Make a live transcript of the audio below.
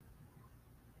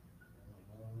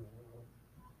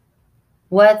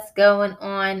What's going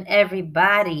on,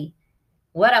 everybody?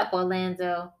 What up,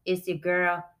 Orlando? It's your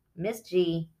girl, Miss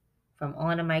G, from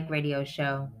On the Mic Radio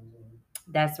Show.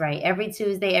 That's right. Every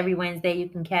Tuesday, every Wednesday, you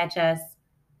can catch us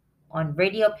on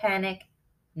Radio Panic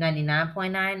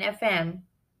 99.9 FM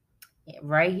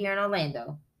right here in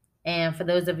Orlando. And for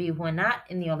those of you who are not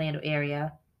in the Orlando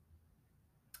area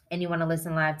and you want to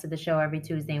listen live to the show every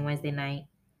Tuesday and Wednesday night,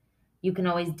 you can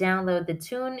always download the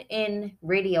TuneIn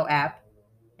Radio app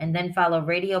and then follow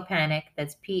Radio Panic.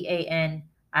 That's PANICK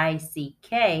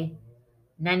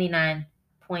 99.9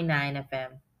 FM.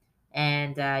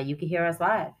 And you can hear us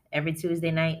live every Tuesday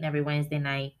night and every Wednesday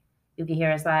night. You can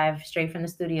hear us live straight from the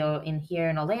studio in here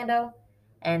in Orlando.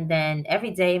 And then every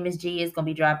day, Miss G is going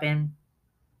to be dropping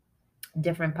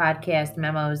different podcast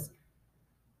memos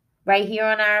right here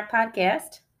on our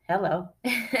podcast. Hello.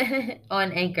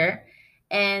 On Anchor.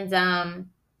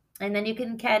 And then you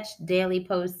can catch daily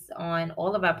posts on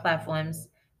all of our platforms: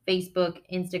 Facebook,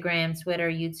 Instagram, Twitter,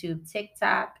 YouTube,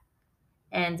 TikTok.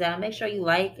 And make sure you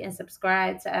like and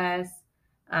subscribe to us.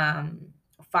 Um,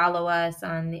 Follow us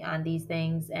on these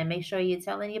things, and make sure you're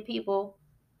telling your people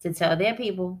to tell their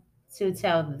people to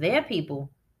tell their people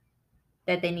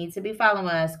that they need to be following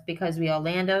us, because we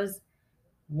Orlando's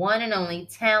one and only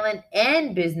talent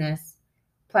and business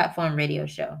platform radio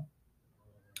show.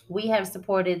 We have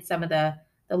supported some of the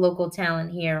local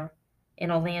talent here in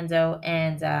Orlando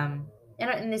and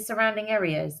in the surrounding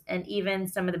areas, and even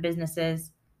some of the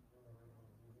businesses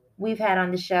we've had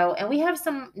on the show. And we have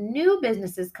some new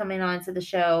businesses coming on to the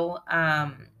show,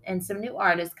 and some new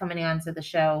artists coming on to the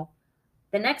show.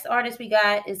 The next artist we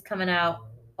got is coming out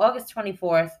August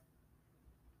 24th,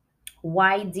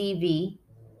 YDV.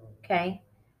 Okay.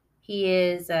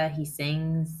 He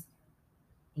sings,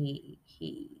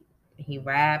 he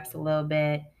raps a little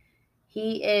bit.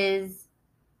 He is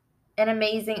an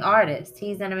amazing artist.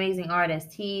 He's an amazing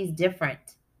artist. He's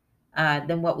different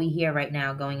than what we hear right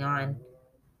now going on.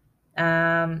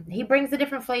 He brings a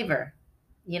different flavor.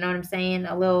 You know what I'm saying?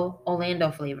 A little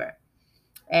Orlando flavor.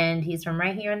 And he's from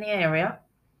right here in the area.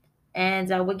 And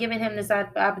we're giving him this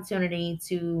opportunity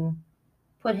to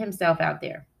put himself out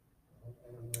there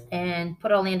and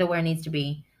put Orlando where it needs to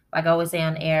be. Like I always say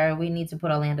on air, we need to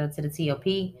put Orlando to the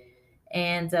TOP.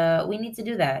 And we need to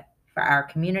do that for our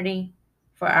community,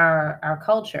 for our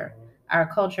culture. Our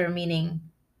culture meaning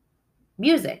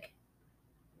music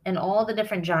and all the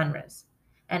different genres.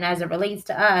 And as it relates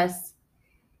to us,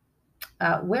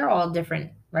 we're all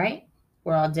different, right?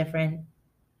 We're all different.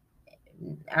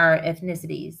 Our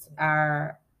ethnicities,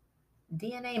 our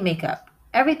DNA makeup,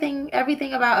 everything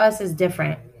about us is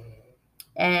different.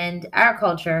 And our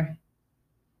culture,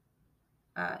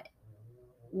 uh,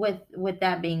 with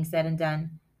that being said and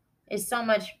done, is so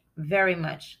much, very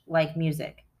much like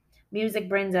music. Music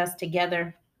brings us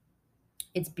together.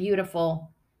 It's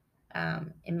beautiful.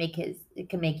 It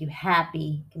can make you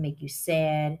happy, can make you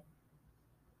sad,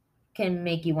 can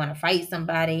make you want to fight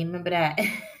somebody. Remember that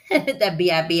that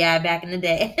BIBI back in the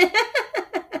day.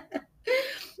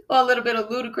 Or a little bit of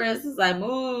ludicrous. It's like,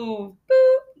 move,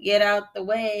 boop, get out the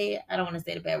way. I don't want to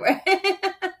say the bad word.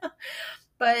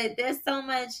 But there's so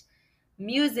much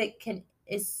music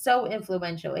is so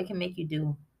influential. It can make you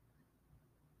do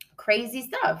crazy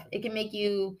stuff. It can make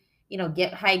you,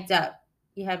 get hyped up.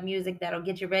 You have music that'll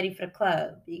get you ready for the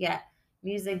club. You got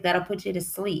music that'll put you to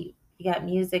sleep. You got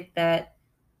music that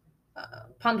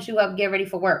pumps you up, get ready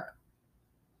for work.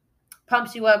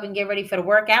 Pumps you up and get ready for the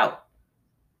workout.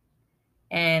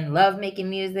 And love making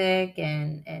music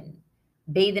and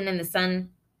bathing in the sun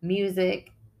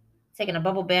music, taking a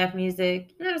bubble bath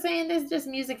music. You know what I'm saying? There's just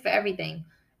music for everything.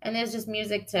 And there's just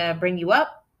music to bring you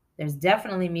up. There's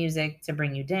definitely music to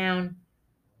bring you down.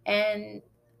 And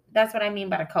that's what I mean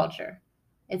by the culture.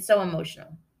 It's so emotional.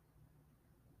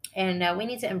 And we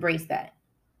need to embrace that.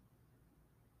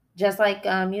 Just like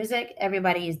music,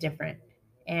 everybody is different.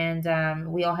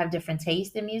 And we all have different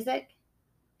tastes in music.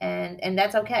 And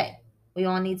that's okay. We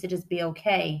all need to just be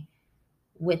okay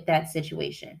with that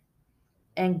situation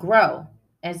and grow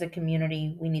as a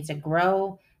community. We need to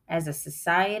grow as a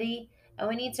society, and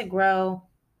we need to grow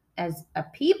as a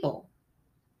people.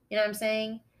 You know what I'm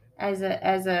saying? As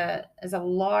a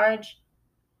large,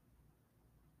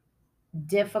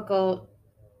 difficult,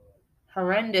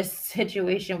 horrendous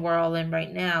situation we're all in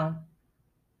right now,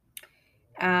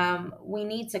 we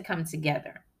need to come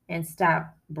together and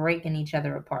stop breaking each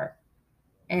other apart.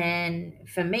 And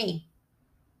for me,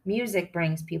 music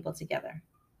brings people together.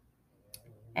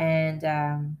 And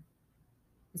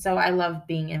so I love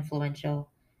being influential,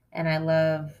 and I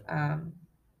love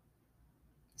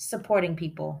supporting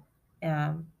people,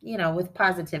 with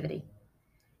positivity.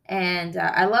 And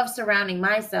I love surrounding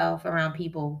myself around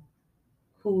people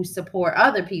who support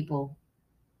other people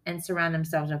and surround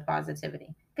themselves with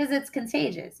positivity because it's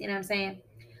contagious. You know what I'm saying?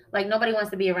 Like, nobody wants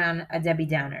to be around a Debbie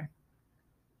Downer.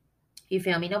 You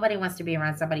feel me? Nobody wants to be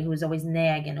around somebody who's always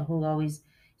nagging or who always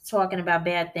talking about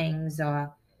bad things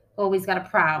or who always got a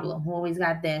problem, who always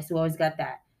got this, who always got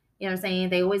that. You know what I'm saying?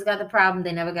 They always got the problem,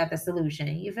 they never got the solution.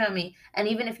 You feel me? And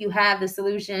even if you have the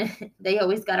solution, they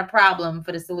always got a problem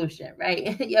for the solution,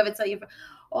 right? You ever tell your friend,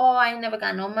 oh, I never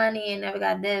got no money, I never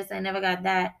got this, I never got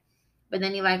that. But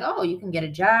then you're like, oh, you can get a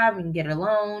job, you can get a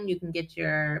loan, you can get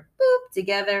your boop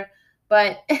together.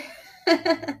 But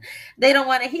they don't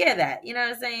want to hear that. You know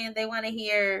what I'm saying? They want to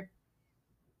hear,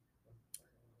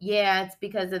 yeah, it's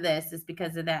because of this, it's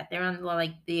because of that. They're on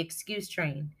like the excuse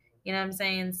train. You know what I'm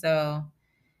saying? So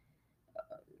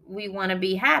we want to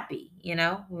be happy, we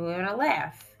want to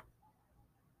laugh.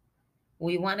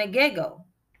 We want to giggle.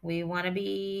 We want to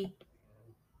be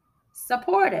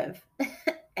supportive.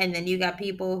 And then you got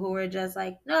people who are just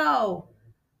like, no,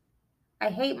 I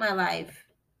hate my life.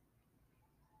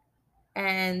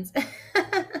 And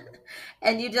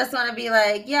and you just want to be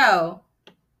like, yo,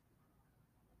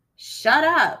 shut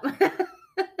up.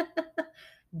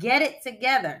 Get it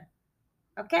together.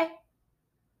 Okay?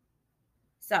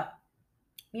 So,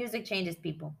 music changes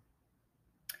people.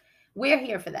 We're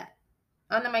here for that.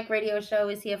 On the Mic Radio Show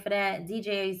is here for that.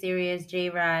 DJ Serious, J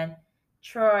Rod,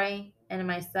 Troy, and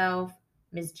myself,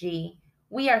 Miss G.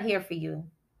 We are here for you.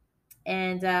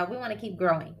 And we want to keep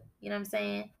growing. You know what I'm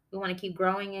saying? We want to keep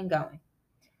growing and going.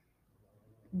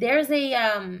 There's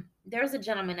a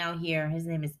gentleman out here. His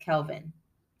name is Kelvin.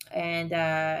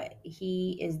 And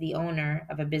he is the owner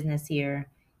of a business here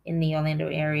in the Orlando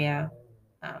area,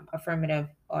 Affirmative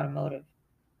Automotive.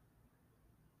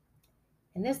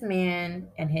 And this man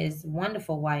and his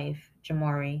wonderful wife,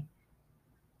 Jamori,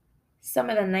 some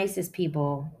of the nicest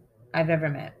people I've ever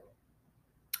met.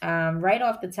 Right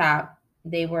off the top,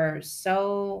 they were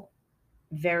so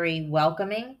very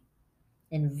welcoming,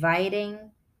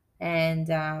 inviting, and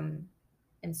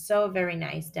so very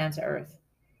nice, down to earth.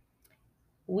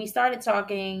 We started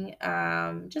talking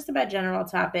just about general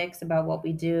topics about what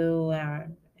we do,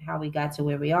 how we got to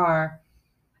where we are.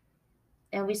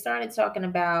 And we started talking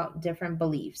about different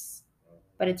beliefs.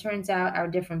 But it turns out our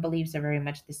different beliefs are very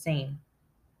much the same.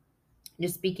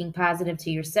 Just speaking positive to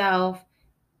yourself,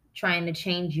 trying to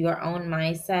change your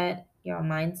mindset,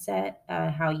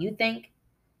 how you think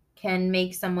can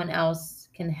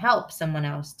help someone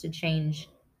else to change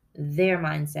their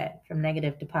mindset from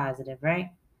negative to positive, right?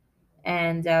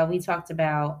 And we talked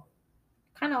about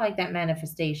kind of like that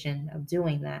manifestation of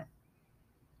doing that.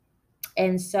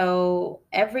 And so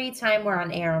every time we're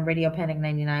on air on Radio Panic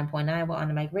 99.9, we're on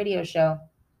the Mic Radio Show.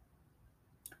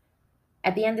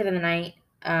 At the end of the night,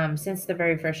 since the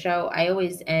very first show, I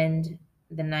always end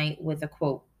the night with a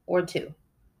quote or two.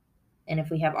 And if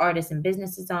we have artists and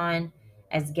businesses on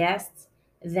as guests,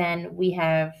 then we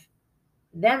have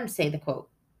them say the quote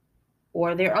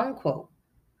or their own quote,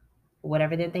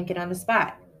 whatever they're thinking on the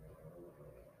spot.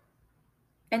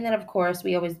 And then, of course,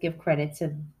 we always give credit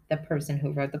to the person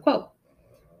who wrote the quote.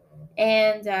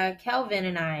 And Kelvin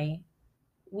and I,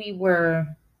 we were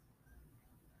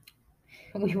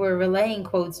relaying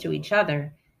quotes to each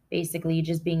other, basically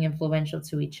just being influential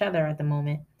to each other at the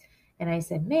moment. And I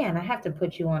said, man, I have to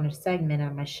put you on a segment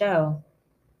on my show,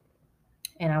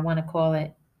 and I want to call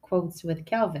it Quotes with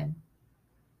Kelvin.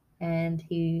 And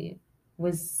he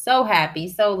was so happy,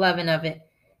 so loving of it.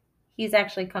 He's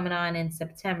actually coming on in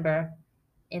September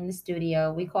in the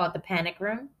studio. We call it the Panic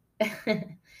Room.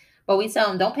 But we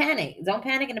tell him, don't panic. Don't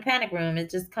panic in the panic room.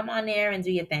 It's just come on there and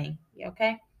do your thing.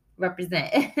 Okay?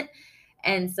 Represent.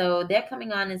 And so they're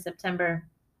coming on in September,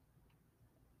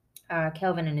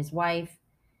 Kelvin and his wife.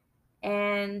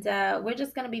 And we're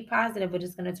just going to be positive. We're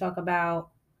just going to talk about,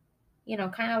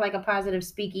 kind of like a positive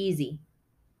speakeasy.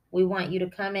 We want you to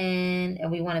come in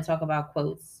and we want to talk about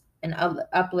quotes and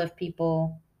uplift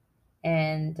people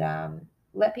and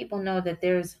let people know that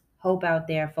there's hope out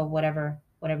there for whatever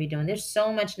you're doing. There's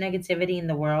so much negativity in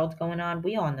the world going on.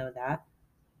 We all know that.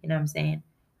 You know what I'm saying?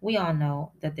 We all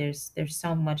know that there's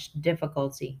so much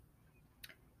difficulty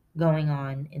going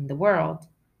on in the world.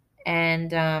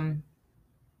 And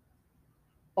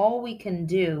all we can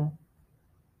do,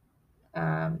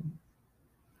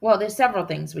 well, there's several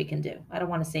things we can do. I don't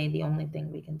want to say the only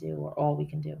thing we can do or all we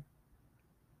can do.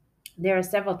 There are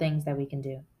several things that we can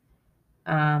do.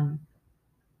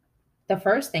 The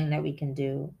first thing that we can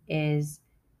do is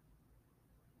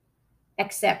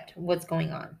accept what's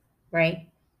going on, right?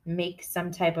 Make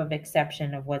some type of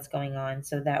exception of what's going on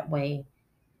so that way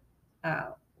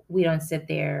we don't sit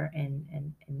there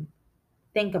and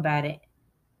think about it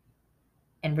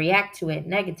and react to it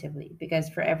negatively, because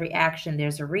for every action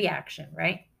there's a reaction,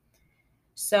 right?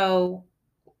 So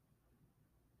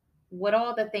with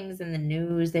all the things in the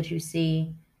news that you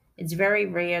see, it's very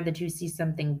rare that you see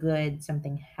something good,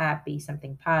 something happy,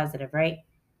 something positive, right?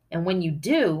 And when you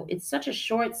do, it's such a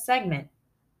short segment,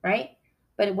 right?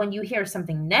 But when you hear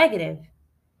something negative,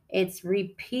 it's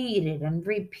repeated and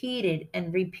repeated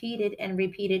and repeated and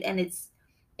repeated, and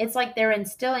it's like they're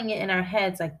instilling it in our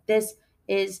heads, like this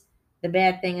is the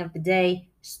bad thing of the day.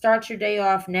 Start your day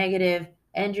off negative,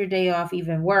 end your day off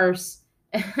even worse.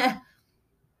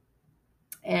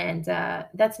 And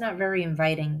that's not very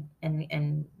inviting.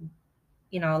 And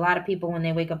a lot of people, when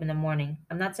they wake up in the morning,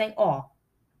 I'm not saying all,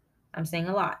 I'm saying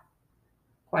a lot,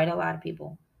 quite a lot of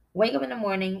people wake up in the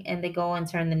morning and they go and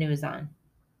turn the news on.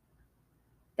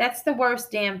 That's the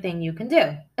worst damn thing you can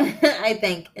do. I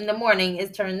think in the morning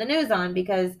is turn the news on,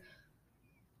 because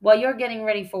while you're getting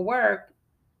ready for work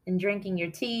and drinking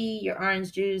your tea, your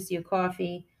orange juice, your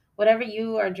coffee, whatever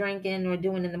you are drinking or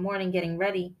doing in the morning getting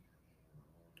ready,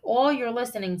 all you're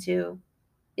listening to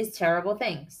is terrible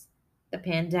things. The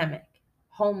pandemic,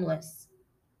 homeless,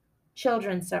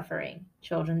 children suffering,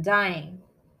 children dying,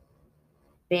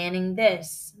 banning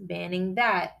this, banning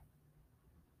that,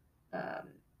 um,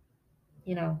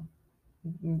 you know,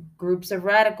 groups of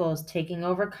radicals taking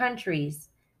over countries.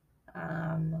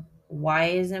 Why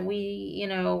isn't we,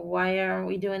 why aren't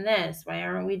we doing this? Why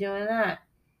aren't we doing that?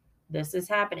 This is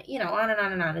happening, on and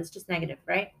on and on. It's just negative,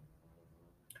 right?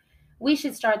 We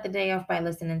should start the day off by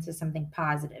listening to something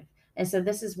positive. And so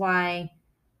this is why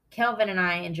Kelvin and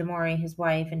I and Jamori, his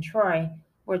wife, and Troy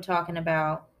were talking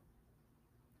about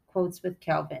quotes with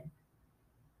Kelvin.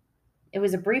 It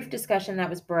was a brief discussion that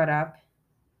was brought up,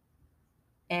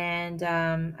 and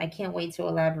I can't wait to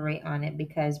elaborate on it,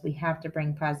 because we have to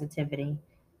bring positivity,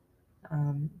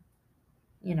 um,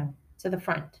 to the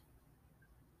front.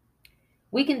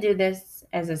 We can do this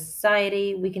as a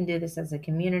society, we can do this as a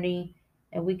community,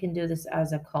 and we can do this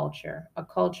as a culture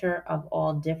of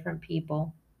all different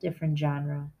people, different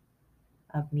genre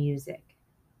of music,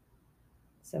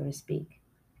 so to speak.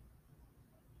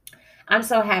 I'm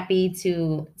so happy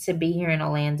to be here in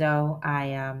Orlando.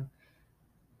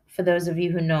 For those of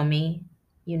you who know me,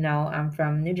 I'm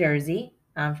from New Jersey.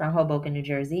 I'm from Hoboken, New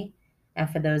Jersey. And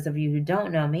for those of you who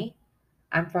don't know me,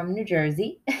 I'm from New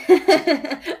Jersey.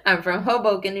 I'm from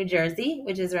Hoboken, New Jersey,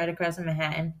 which is right across from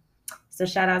Manhattan. So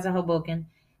shout out to Hoboken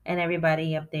and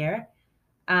everybody up there.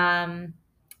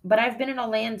 But I've been in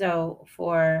Orlando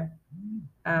for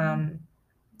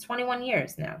 21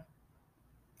 years now.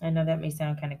 I know that may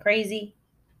sound kind of crazy,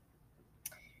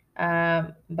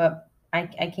 but I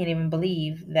can't even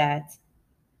believe that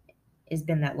it's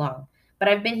been that long. But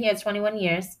I've been here 21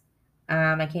 years.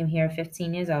 I came here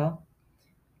 15 years old.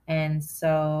 And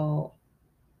so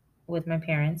with my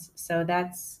parents. So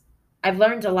I've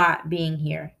learned a lot being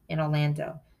here in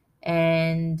Orlando.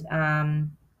 And,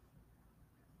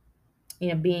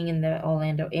 being in the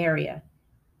Orlando area.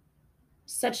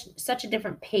 Such a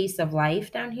different pace of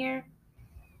life down here.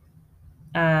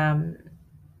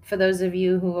 For those of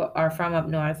you who are from up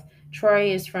north,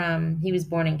 he was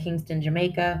born in Kingston,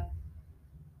 Jamaica.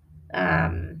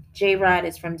 J Rod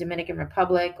is from Dominican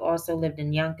Republic, also lived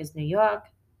in Yonkers, New York.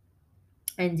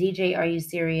 And DJ, Are You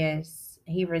Serious?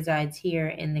 He resides here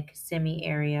in the Kissimmee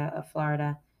area of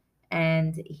Florida.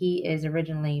 And he is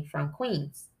originally from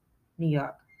Queens, New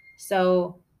York.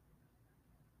 So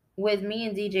with me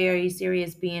and DJ, Are You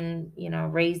Serious being,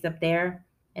 raised up there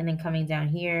and then coming down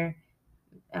here,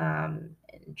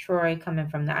 Troy coming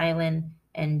from the island,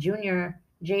 and Junior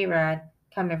J Rod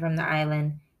coming from the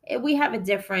island, we have a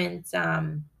different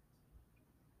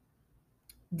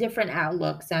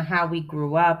outlooks on how we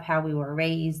grew up, how we were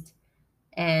raised,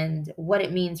 and what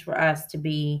it means for us to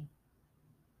be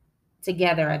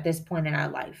together at this point in our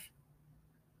life.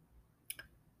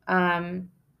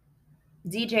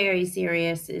 DJ, Are You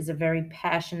Serious is a very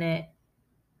passionate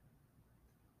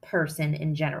person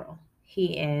in general.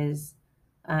 He is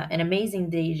an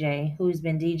amazing DJ who's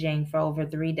been DJing for over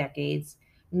 3 decades,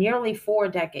 nearly 4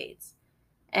 decades.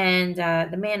 And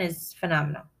the man is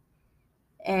phenomenal.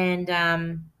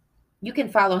 And you can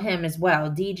follow him as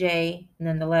well. DJ, and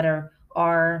then the letter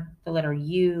R, the letter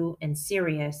U, and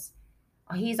Serious.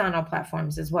 He's on all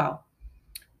platforms as well.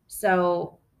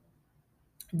 So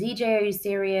DJ, Are You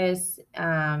Serious?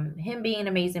 Him being an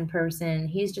amazing person.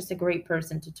 He's just a great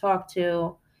person to talk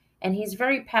to. And he's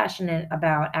very passionate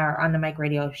about our On the Mic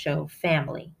radio show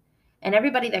family. And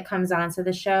everybody that comes on to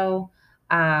the show,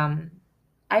 I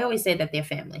always say that they're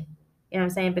family. You know what I'm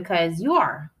saying? Because you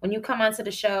are. When you come onto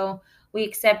the show, we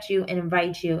accept you and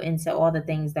invite you into all the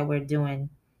things that we're doing.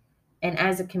 And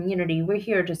as a community, we're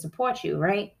here to support you,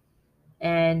 right?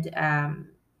 And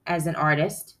as an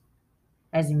artist,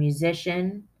 as a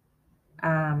musician,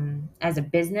 as a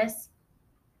business,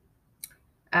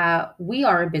 we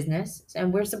are a business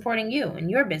and we're supporting you and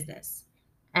your business.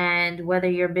 And whether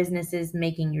your business is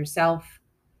making yourself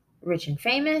rich and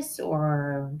famous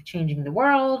or changing the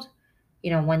world,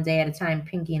 one day at a time,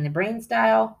 Pinky and the Brain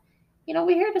style,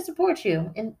 we're here to support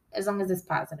you, and as long as it's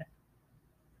positive.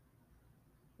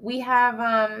 We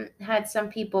have had some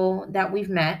people that we've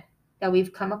met, that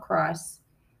we've come across,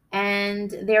 and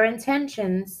their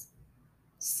intentions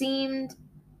seemed,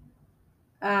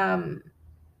 um,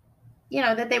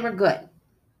 that they were good.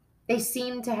 They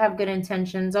seemed to have good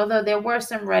intentions, although there were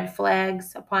some red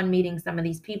flags upon meeting some of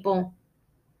these people.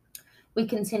 We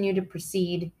continue to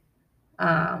proceed,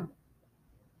 um,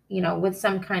 with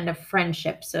some kind of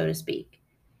friendship, so to speak,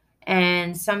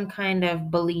 and some kind of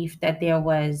belief that there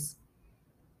was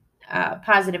a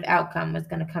positive outcome was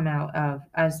going to come out of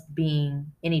us being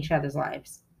in each other's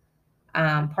lives,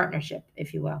 partnership,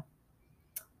 if you will.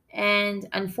 And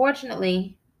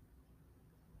unfortunately,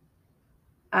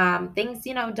 things,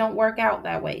 don't work out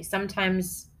that way.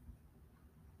 Sometimes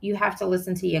you have to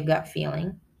listen to your gut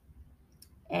feeling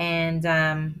and,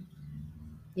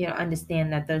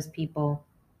 understand that those people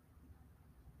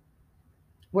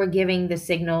were giving the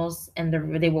signals and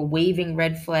they were waving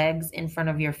red flags in front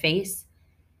of your face.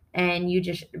 And you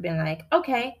just been like,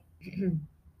 okay,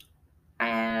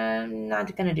 I'm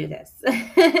not going to do this.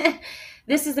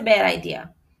 This is a bad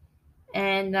idea.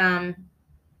 And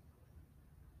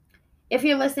if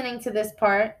you're listening to this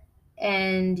part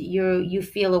and you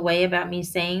feel a way about me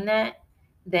saying that,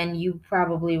 then you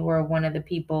probably were one of the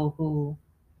people who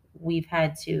we've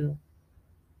had to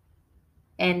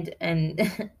end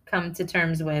and come to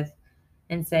terms with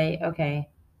and say, okay,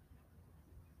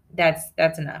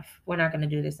 that's enough. We're not going to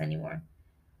do this anymore,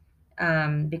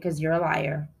 because you're a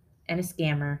liar and a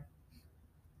scammer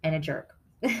and a jerk.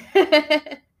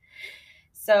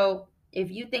 So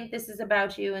if you think this is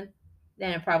about you,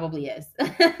 then it probably is.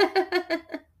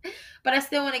 But I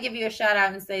still want to give you a shout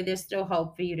out and say there's still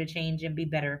hope for you to change and be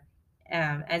better,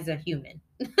 as a human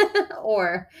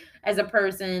or as a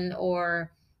person,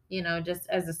 or just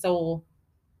as a soul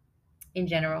in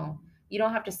general. You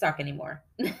don't have to suck anymore.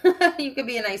 You could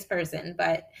be a nice person,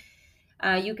 but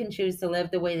you can choose to live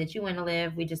the way that you want to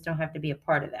live. We just don't have to be a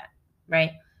part of that,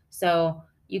 right? So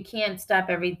you can't stop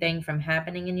everything from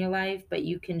happening in your life, but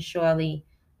you can surely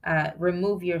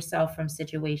remove yourself from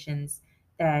situations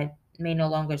that may no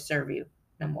longer serve you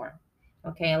no more.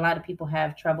 Okay, a lot of people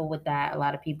have trouble with that. A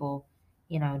lot of people,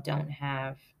 don't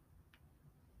have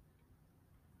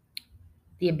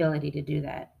the ability to do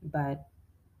that, but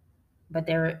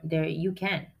there you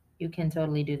can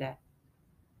totally do that.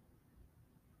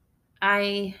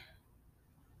 I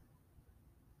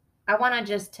I want to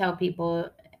just tell people,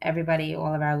 everybody,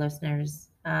 all of our listeners,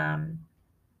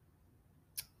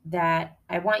 that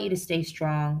I want you to stay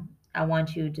strong. I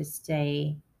want you to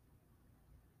stay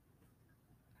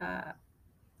uh,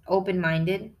 open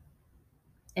minded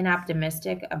and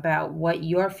optimistic about what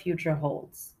your future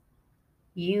holds,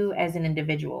 you as an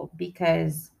individual,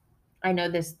 because I know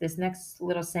this next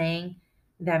little saying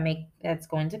that's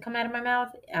going to come out of my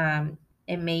mouth.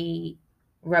 It may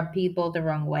rub people the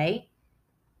wrong way.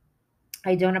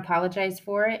 I don't apologize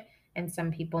for it, and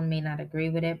some people may not agree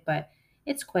with it, but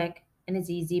it's quick and it's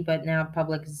easy. But now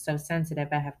public is so sensitive,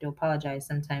 I have to apologize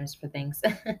sometimes for things.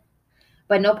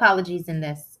 But no apologies in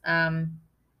this.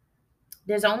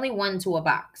 There's only one to a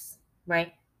box,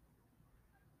 right?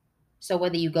 So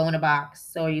whether you go in a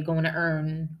box or you go in an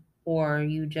urn or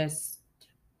you just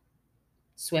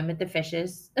swim with the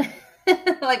fishes,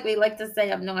 like we like to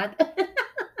say up north.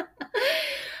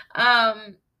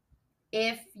 um,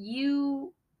 if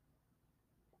you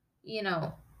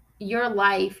know your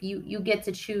life, you get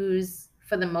to choose.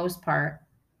 For the most part,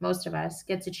 most of us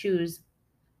get to choose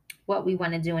what we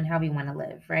want to do and how we want to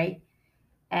live, right?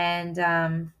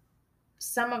 And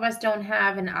some of us don't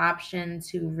have an option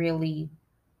to really,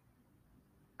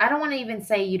 I don't want to even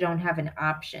say you don't have an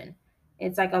option.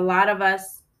 It's like a lot of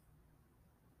us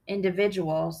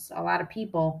individuals, a lot of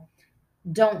people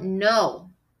don't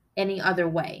know any other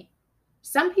way.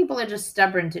 Some people are just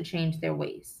stubborn to change their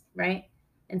ways, right?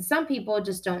 And some people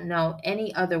just don't know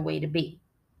any other way to be.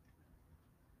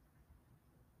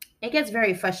 It gets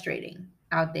very frustrating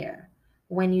out there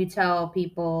when you tell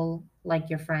people, like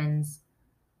your friends,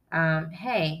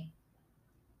 hey,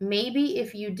 maybe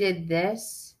if you did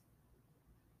this,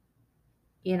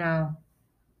 you know,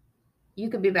 you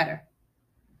could be better.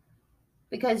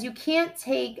 because you can't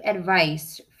take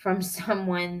advice from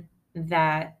someone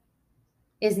that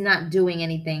is not doing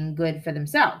anything good for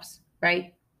themselves,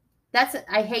 right?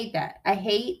 I hate that.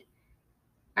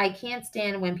 I can't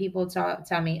stand when people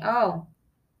tell me, oh,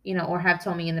 or have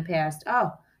told me in the past,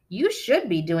 oh, you should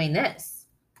be doing this,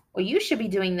 or you should be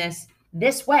doing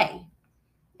this way.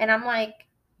 And I'm like,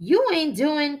 you ain't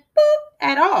doing boop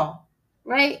at all,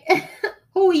 right?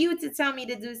 Who are you to tell me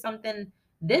to do something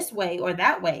this way or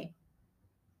that way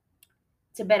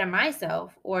to better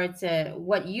myself or to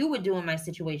what you would do in my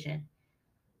situation?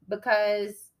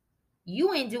 Because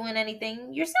you ain't doing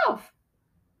anything yourself.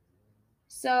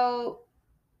 So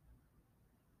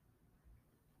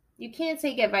you can't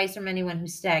take advice from anyone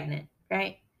who's stagnant,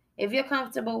 right? If you're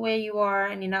comfortable where you are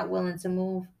and you're not willing to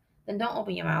move, then don't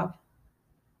open your mouth.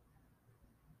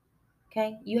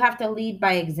 Okay? You have to lead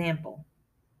by example.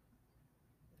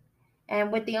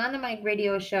 And with the On the Mic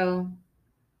radio show,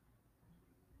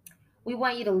 we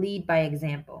want you to lead by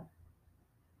example.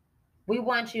 We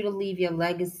want you to leave your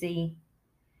legacy.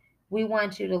 We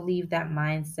want you to leave that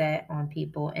mindset on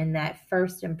people and that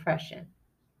first impression.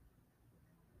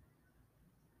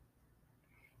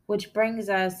 Which brings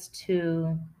us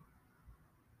to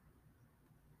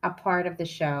a part of the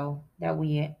show that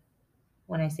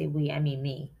when I say we, I mean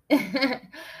me.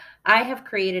 I have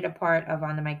created a part of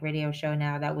On the Mic radio show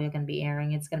now that we're going to be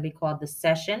airing. It's going to be called The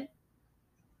Session.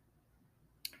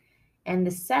 And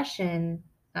the session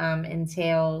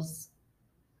entails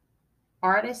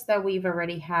artists that we've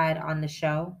already had on the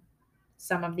show,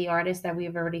 some of the artists that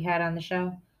we've already had on the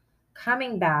show,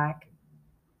 coming back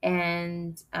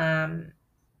and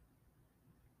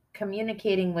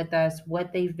communicating with us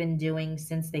what they've been doing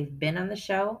since they've been on the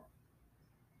show.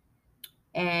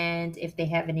 And if they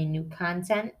have any new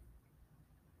content,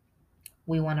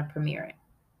 we want to premiere it.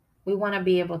 We want to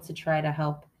be able to try to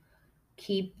help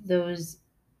keep those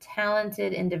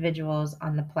talented individuals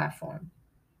on the platform.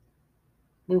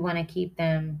 We want to keep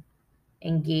them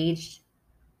engaged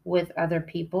with other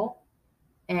people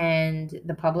and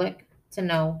the public to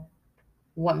know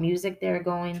what music they're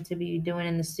going to be doing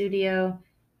in the studio,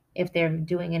 if they're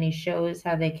doing any shows,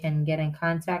 how they can get in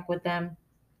contact with them,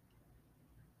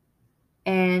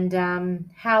 and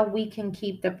how we can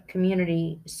keep the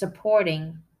community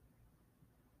supporting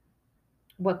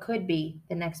what could be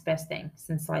the next best thing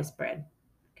since sliced bread.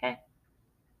 Okay.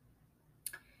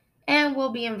 And we'll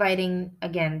be inviting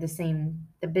again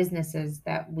the businesses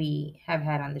that we have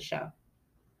had on the show.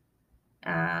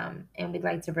 And we'd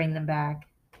like to bring them back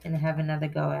and have another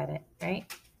go at it,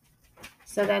 right?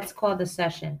 So that's called The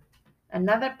Session.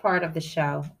 Another part of the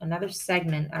show, another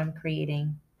segment I've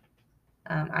created,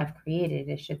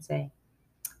 I should say,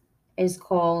 is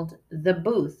called The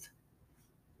Booth.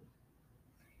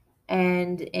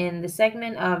 And in the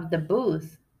segment of The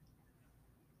Booth,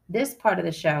 this part of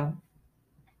the show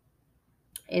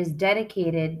is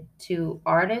dedicated to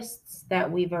artists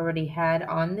that we've already had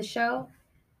on the show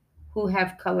who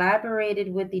have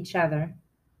collaborated with each other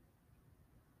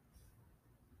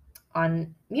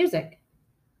on music.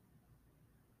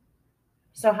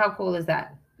 So how cool is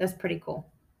that? That's pretty cool.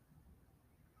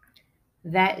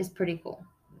 That is pretty cool.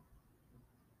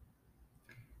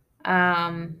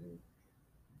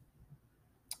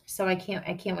 So I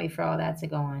can't wait for all that to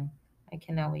go on. I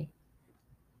cannot wait.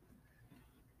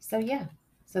 So yeah.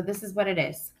 So this is what it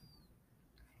is.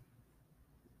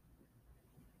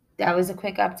 That was a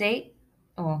quick update.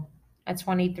 Oh, a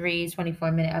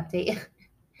 24-minute update,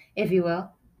 if you will.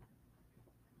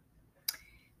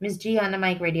 Miss G on the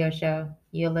Mic radio show.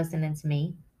 You're listening to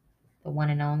me, the one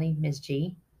and only Miss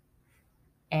G.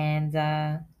 And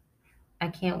I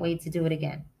can't wait to do it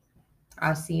again.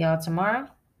 I'll see y'all tomorrow.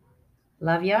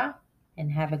 Love y'all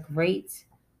and have a great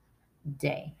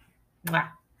day. Mwah.